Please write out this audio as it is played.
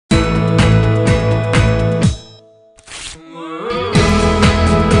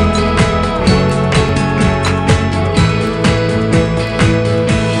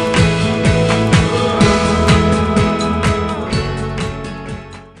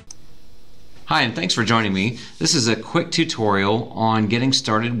Hi, and thanks for joining me. This is a quick tutorial on getting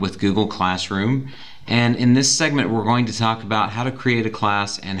started with Google Classroom. And in this segment, we're going to talk about how to create a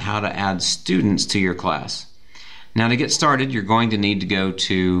class and how to add students to your class. Now, to get started, you're going to need to go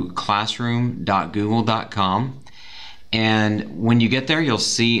to classroom.google.com. And when you get there, you'll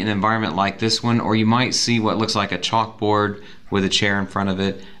see an environment like this one, or you might see what looks like a chalkboard with a chair in front of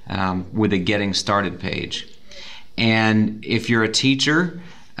it with a Getting Started page. And if you're a teacher,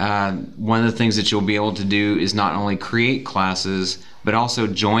 one of the things that you'll be able to do is not only create classes, but also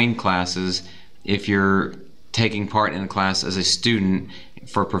join classes if you're taking part in a class as a student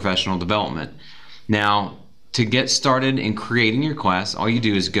for professional development. Now, to get started in creating your class, all you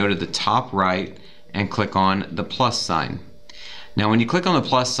do is go to the top right and click on the plus sign. Now, when you click on the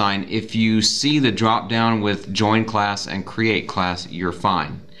plus sign, if you see the drop down with Join Class and Create Class, you're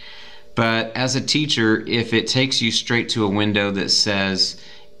fine. But as a teacher, if it takes you straight to a window that says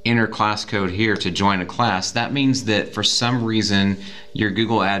enter class code here to join a class, that means that for some reason your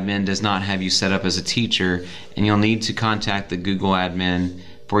Google admin does not have you set up as a teacher, and you'll need to contact the Google admin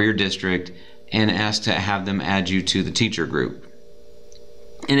for your district and ask to have them add you to the teacher group.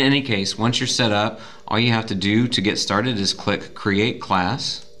 In any case, once you're set up, all you have to do to get started is click Create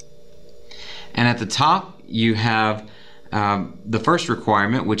Class, and at the top you have the first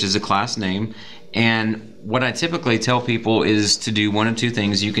requirement, which is a class name. And what I typically tell people is to do one of two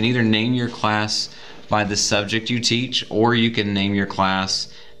things. You can either name your class by the subject you teach, or you can name your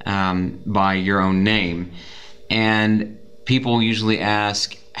class by your own name. And people usually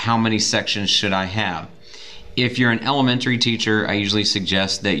ask, how many sections should I have? If you're an elementary teacher, I usually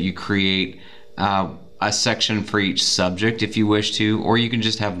suggest that you create a section for each subject if you wish to, or you can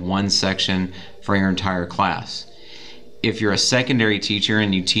just have one section for your entire class. If you're a secondary teacher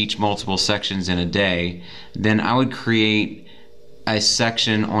and you teach multiple sections in a day, then I would create a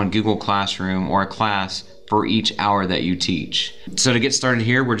section on Google Classroom or a class for each hour that you teach. So to get started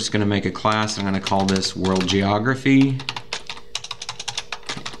here, we're just going to make a class. I'm going to call this World Geography.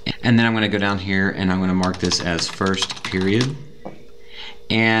 And then I'm going to go down here and I'm going to mark this as first period.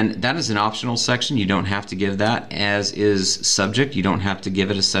 And that is an optional section. You don't have to give that, as is subject. You don't have to give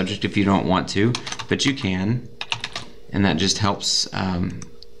it a subject if you don't want to, but you can. And that just helps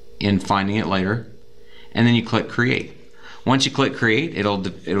in finding it later. And then you click Create. Once you click Create,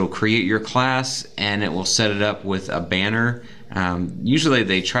 it'll create your class, and it will set it up with a banner. Usually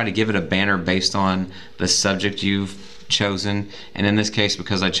they try to give it a banner based on the subject you've chosen, and in this case,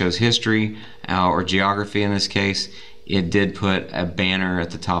 because I chose history or geography in this case, it did put a banner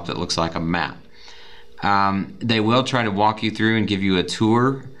at the top that looks like a map. They will try to walk you through and give you a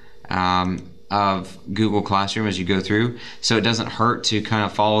tour of Google Classroom as you go through, so it doesn't hurt to kind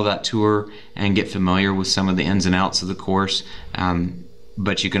of follow that tour and get familiar with some of the ins and outs of the course,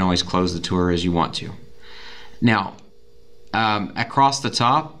 but you can always close the tour as you want to. Now, across the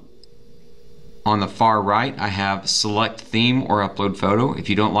top on the far right, I have Select Theme or Upload Photo. If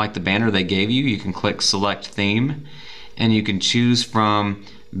you don't like the banner they gave you, you can click Select Theme, and you can choose from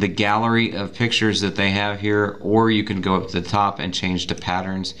the gallery of pictures that they have here, or you can go up to the top and change to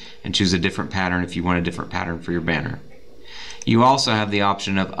patterns and choose a different pattern if you want a different pattern for your banner. You also have the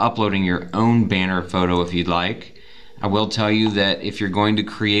option of uploading your own banner photo if you'd like. I will tell you that if you're going to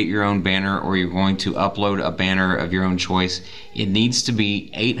create your own banner, or you're going to upload a banner of your own choice, it needs to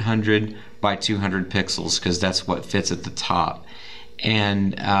be 800 by 200 pixels, because that's what fits at the top.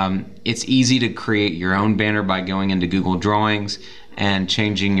 And it's easy to create your own banner by going into Google Drawings and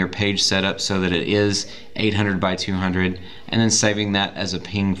changing your page setup so that it is 800 by 200, and then saving that as a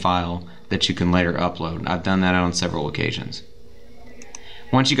ping file that you can later upload. I've done that on several occasions.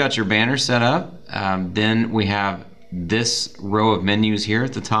 Once you got your banner set up, then we have this row of menus here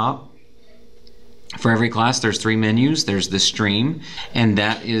at the top. For every class, there's 3 menus. There's the stream, and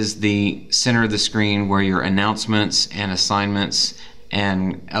that is the center of the screen where your announcements and assignments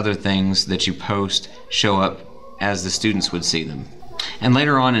and other things that you post show up as the students would see them. And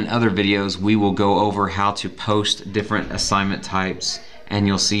later on in other videos, we will go over how to post different assignment types, and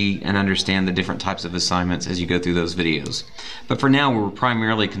you'll see and understand the different types of assignments as you go through those videos. But for now, we're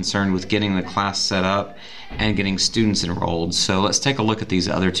primarily concerned with getting the class set up and getting students enrolled. So let's take a look at these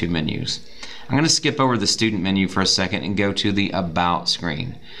other 2 menus. I'm going to skip over the student menu for a second and go to the About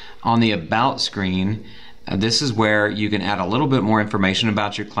screen. On the About screen, this is where you can add a little bit more information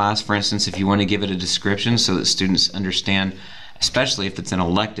about your class. For instance, if you want to give it a description so that students understand, especially if it's an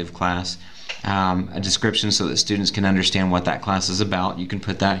elective class, a description so that students can understand what that class is about, you can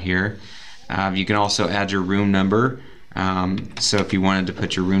put that here. You can also add your room number. So if you wanted to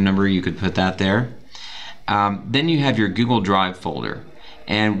put your room number, you could put that there. Then you have your Google Drive folder.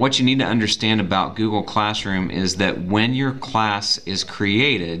 And what you need to understand about Google Classroom is that when your class is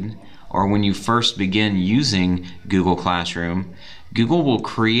created, or when you first begin using Google Classroom, Google will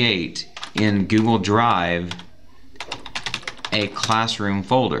create in Google Drive a classroom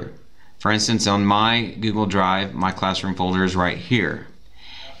folder. For instance, on my Google Drive, my classroom folder is right here.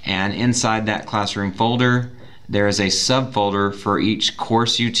 And inside that classroom folder, there is a subfolder for each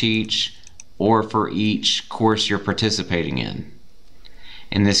course you teach or for each course you're participating in.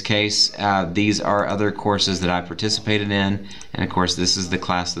 In this case, these are other courses that I participated in, and of course this is the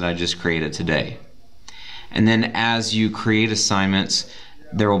class that I just created today. And then as you create assignments,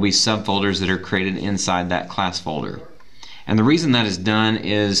 there will be subfolders that are created inside that class folder. And the reason that is done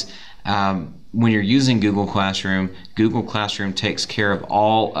is when you're using Google Classroom takes care of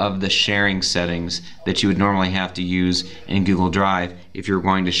all of the sharing settings that you would normally have to use in Google Drive if you're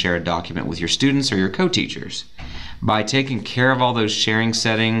going to share a document with your students or your co-teachers. By taking care of all those sharing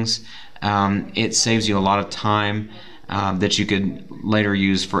settings, it saves you a lot of time that you could later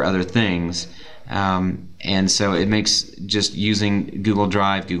use for other things. And so it makes just using Google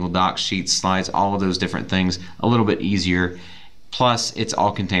Drive, Google Docs, Sheets, Slides, all of those different things a little bit easier. Plus, it's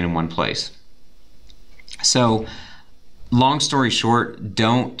all contained in one place. So, long story short,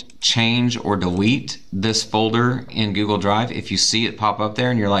 don't change or delete this folder in Google Drive. If you see it pop up there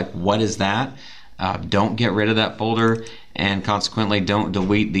and you're like, what is that? Don't get rid of that folder, and consequently don't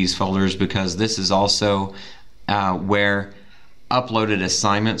delete these folders, because this is also where uploaded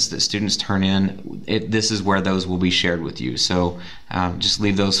assignments that students turn in, this is where those will be shared with you. So just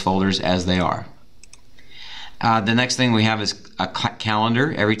leave those folders as they are. The next thing we have is a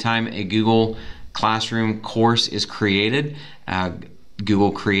calendar. Every time a Google Classroom course is created,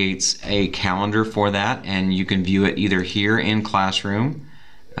 Google creates a calendar for that, and you can view it either here in Classroom,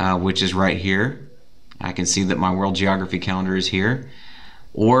 which is right here. I can see that my World Geography calendar is here,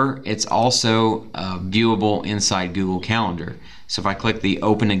 or it's also viewable inside Google Calendar. So if I click the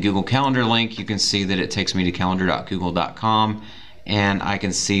Open in Google Calendar link, you can see that it takes me to calendar.google.com, and I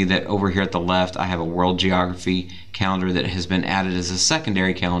can see that over here at the left I have a World Geography calendar that has been added as a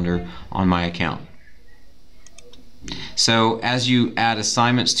secondary calendar on my account. So as you add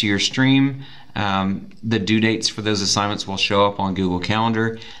assignments to your stream, the due dates for those assignments will show up on Google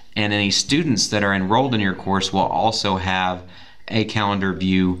Calendar, and any students that are enrolled in your course will also have a calendar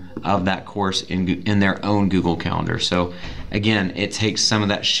view of that course in their own Google Calendar. So again, it takes some of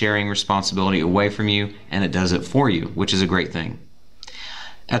that sharing responsibility away from you, and it does it for you, which is a great thing.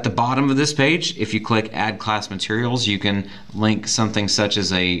 At the bottom of this page, if you click Add Class Materials, you can link something such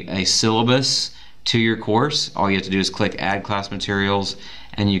as a syllabus to your course. All you have to do is click Add Class Materials,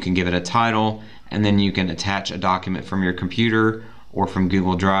 and you can give it a title, and then you can attach a document from your computer or from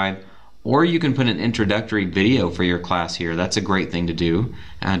Google Drive, or you can put an introductory video for your class here. That's a great thing to do.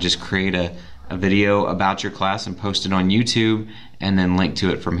 Just create a video about your class and post it on YouTube, and then link to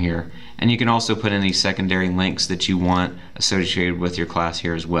it from here. And you can also put any secondary links that you want associated with your class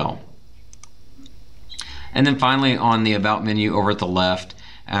here as well. And then finally, on the About menu over at the left,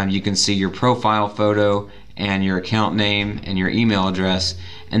 you can see your profile photo and your account name and your email address,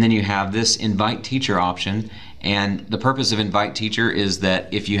 and then you have this Invite Teacher option. And the purpose of Invite Teacher is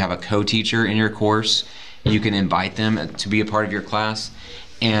that if you have a co-teacher in your course, you can invite them to be a part of your class,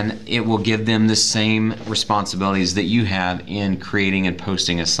 and it will give them the same responsibilities that you have in creating and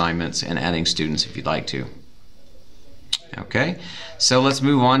posting assignments and adding students if you'd like to. Okay, so let's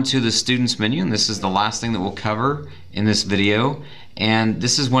move on to the Students menu, and this is the last thing that we'll cover in this video. And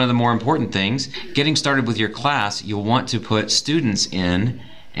this is one of the more important things. Getting started with your class, you'll want to put students in.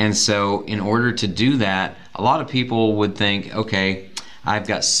 And so in order to do that, a lot of people would think, okay, I've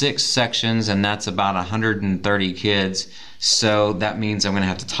got 6 sections and that's about 130 kids, so that means I'm going to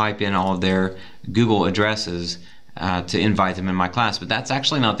have to type in all of their Google addresses to invite them in my class. But that's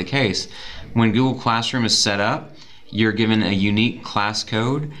actually not the case. When Google Classroom is set up, you're given a unique class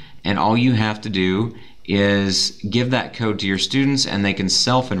code, and all you have to do is give that code to your students, and they can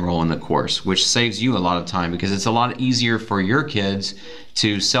self-enroll in the course, which saves you a lot of time, because it's a lot easier for your kids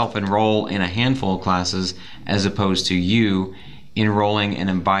to self-enroll in a handful of classes as opposed to you enrolling and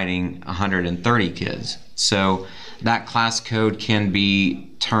inviting 130 kids. So that class code can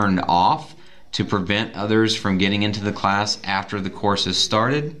be turned off to prevent others from getting into the class after the course is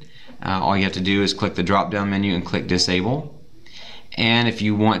started. All you have to do is click the drop-down menu and click Disable. And if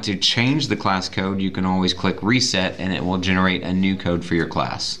you want to change the class code, you can always click Reset, and it will generate a new code for your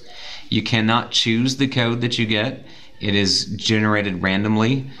class. You cannot choose the code that you get. It is generated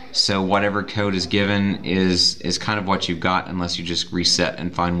randomly, so whatever code is given is kind of what you've got, unless you just reset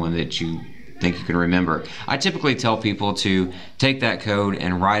and find one that you think you can remember. I typically tell people to take that code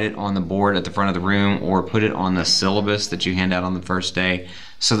and write it on the board at the front of the room, or put it on the syllabus that you hand out on the first day,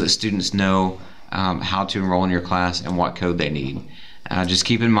 so that students know how to enroll in your class and what code they need. Just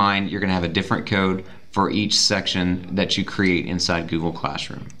keep in mind, you're going to have a different code for each section that you create inside Google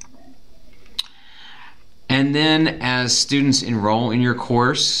Classroom. And then as students enroll in your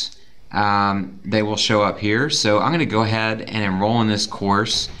course, they will show up here. So I'm going to go ahead and enroll in this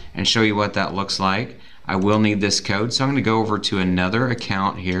course and show you what that looks like. I will need this code, so I'm going to go over to another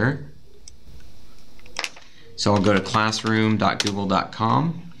account here. So I'll go to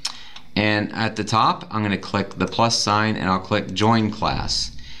classroom.google.com, and at the top I'm going to click the plus sign and I'll click join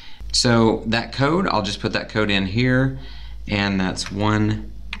class. So that code, I'll just put that code in here, and that's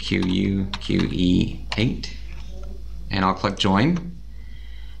 1QUQE8, and I'll click join.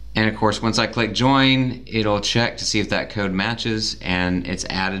 And of course, once I click join, it'll check to see if that code matches, and it's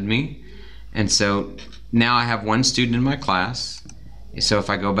added me. And so now I have one student in my class. So if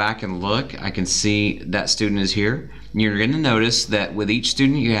I go back and look, I can see that student is here. You're going to notice that with each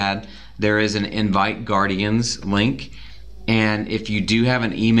student you add, there is an invite guardians link. And if you do have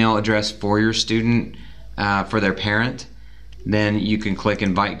an email address for your student, for their parent, then you can click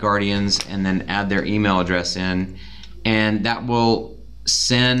invite guardians and then add their email address in, and that will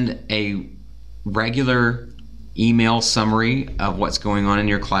send a regular email summary of what's going on in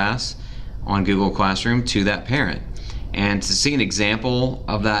your class on Google Classroom to that parent. And to see an example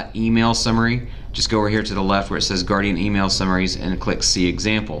of that email summary, just go over here to the left where it says Guardian Email Summaries and click See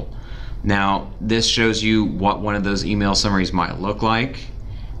Example. Now this shows you what one of those email summaries might look like,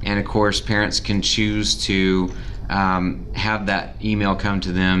 and of course parents can choose to have that email come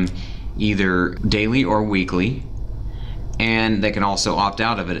to them either daily or weekly, and they can also opt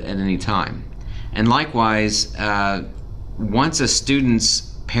out of it at any time. And likewise, once a student's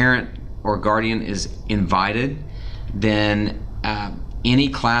parent or guardian is invited, then any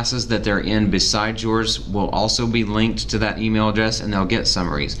classes that they're in besides yours will also be linked to that email address, and they'll get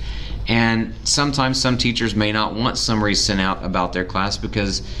summaries. And sometimes some teachers may not want summaries sent out about their class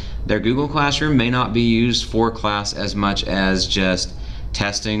because their Google Classroom may not be used for class as much as just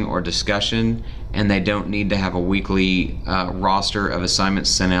testing or discussion, and they don't need to have a weekly roster of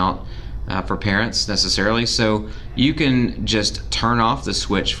assignments sent out for parents necessarily. So you can just turn off the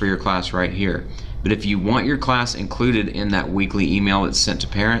switch for your class right here. But if you want your class included in that weekly email that's sent to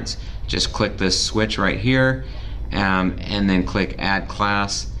parents, just click this switch right here, and then click Add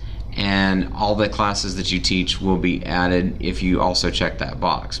Class, and all the classes that you teach will be added if you also check that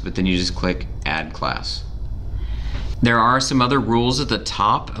box. But then you just click Add Class. There are some other rules at the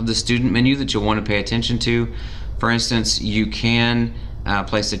top of the student menu that you'll want to pay attention to. For instance, you can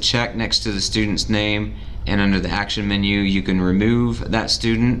place a check next to the student's name, and under the action menu you can remove that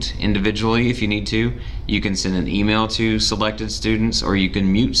student individually if you need to. You can send an email to selected students, or you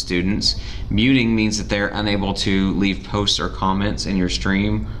can mute students. Muting means that they're unable to leave posts or comments in your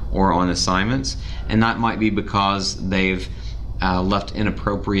stream or on assignments, and that might be because they've left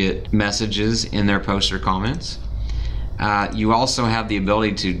inappropriate messages in their posts or comments. You also have the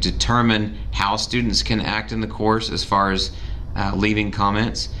ability to determine how students can act in the course as far as leaving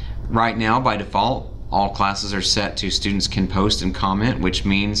comments. Right now, by default, all classes are set to students can post and comment, which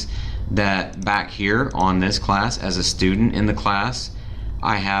means that back here on this class, as a student in the class,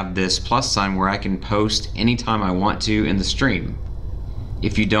 I have this plus sign where I can post anytime I want to in the stream.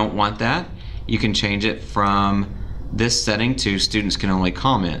 If you don't want that, you can change it from this setting to students can only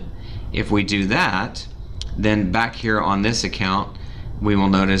comment. If we do that, then back here on this account, we will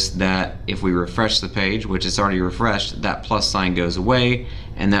notice that if we refresh the page, which is already refreshed, that plus sign goes away,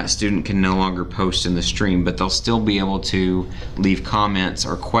 and that student can no longer post in the stream, but they'll still be able to leave comments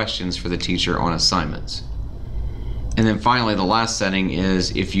or questions for the teacher on assignments. And then finally, the last setting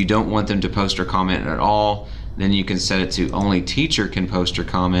is if you don't want them to post or comment at all, then you can set it to only teacher can post or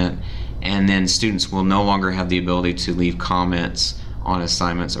comment, and then students will no longer have the ability to leave comments on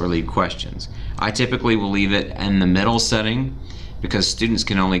assignments or leave questions. I typically will leave it in the middle setting, because students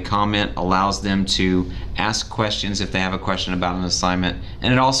can only comment allows them to ask questions if they have a question about an assignment,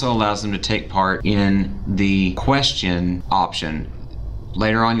 and it also allows them to take part in the question option.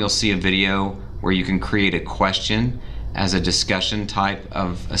 Later on you'll see a video where you can create a question as a discussion type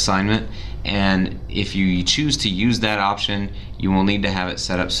of assignment, and if you choose to use that option, you will need to have it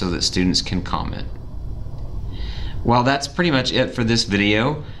set up so that students can comment. Well, that's pretty much it for this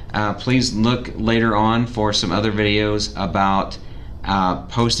video. Please look later on for some other videos about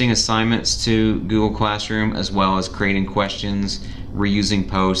posting assignments to Google Classroom, as well as creating questions, reusing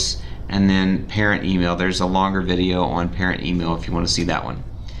posts, and then parent email. There's a longer video on parent email if you want to see that one.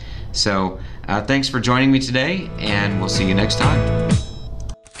 So Thanks for joining me today, and we'll see you next time.